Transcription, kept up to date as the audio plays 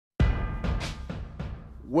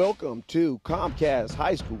Welcome to Comcast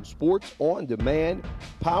High School Sports on Demand,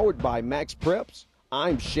 powered by Max Preps.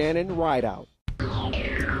 I'm Shannon Rideout.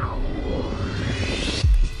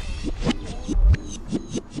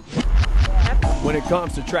 When it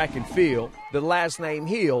comes to track and field, the last name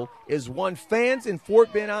Hill is one fans in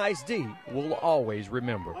Fort Bend ISD will always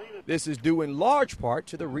remember. This is due in large part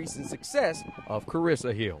to the recent success of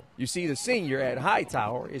Carissa Hill. You see, the senior at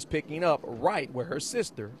Hightower is picking up right where her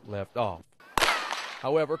sister left off.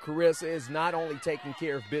 However, Carissa is not only taking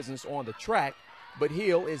care of business on the track, but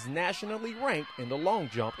Hill is nationally ranked in the long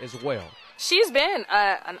jump as well. She's been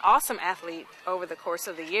an awesome athlete over the course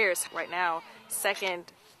of the years. Right now,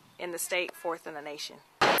 second in the state, fourth in the nation.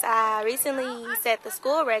 I recently set the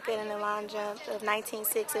school record in the long jump of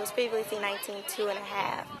 19.6. It was previously 19.2 and a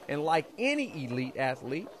half. And like any elite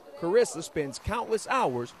athlete, Carissa spends countless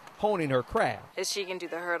hours honing her craft. She can do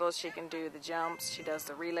the hurdles, she can do the jumps, she does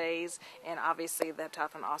the relays, and obviously the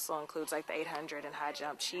heptathlon also includes like the 800 and high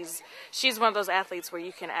jump. She's one of those athletes where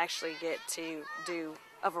you can actually get to do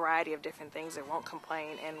a variety of different things and won't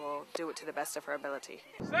complain and will do it to the best of her ability.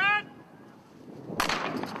 Set!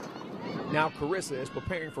 Now Carissa is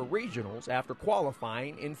preparing for regionals after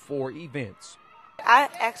qualifying in 4 events. I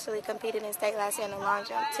actually competed in state last year in the long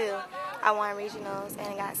jump too. I won regionals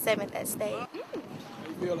and got 7th at state.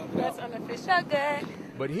 That's unofficial. Good.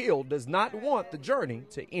 But Hill does not want the journey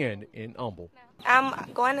to end in Humble.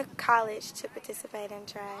 I'm going to college to participate in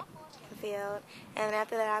track and field, and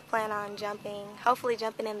after that I plan on hopefully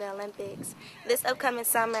jumping in the Olympics. This upcoming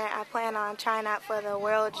summer I plan on trying out for the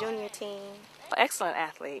World Junior team. Excellent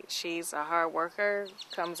athlete. She's a hard worker,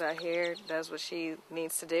 comes out here, does what she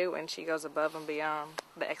needs to do, and she goes above and beyond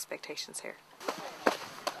the expectations here.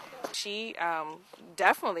 She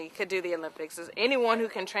definitely could do the Olympics. Anyone who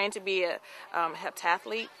can train to be a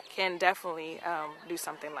heptathlete can definitely do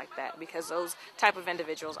something like that, because those type of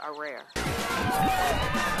individuals are rare.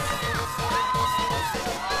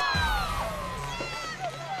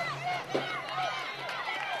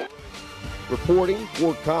 Reporting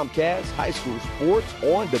for Comcast High School Sports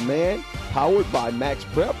on Demand, powered by Max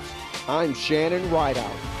Preps, I'm Shannon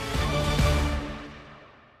Rideout.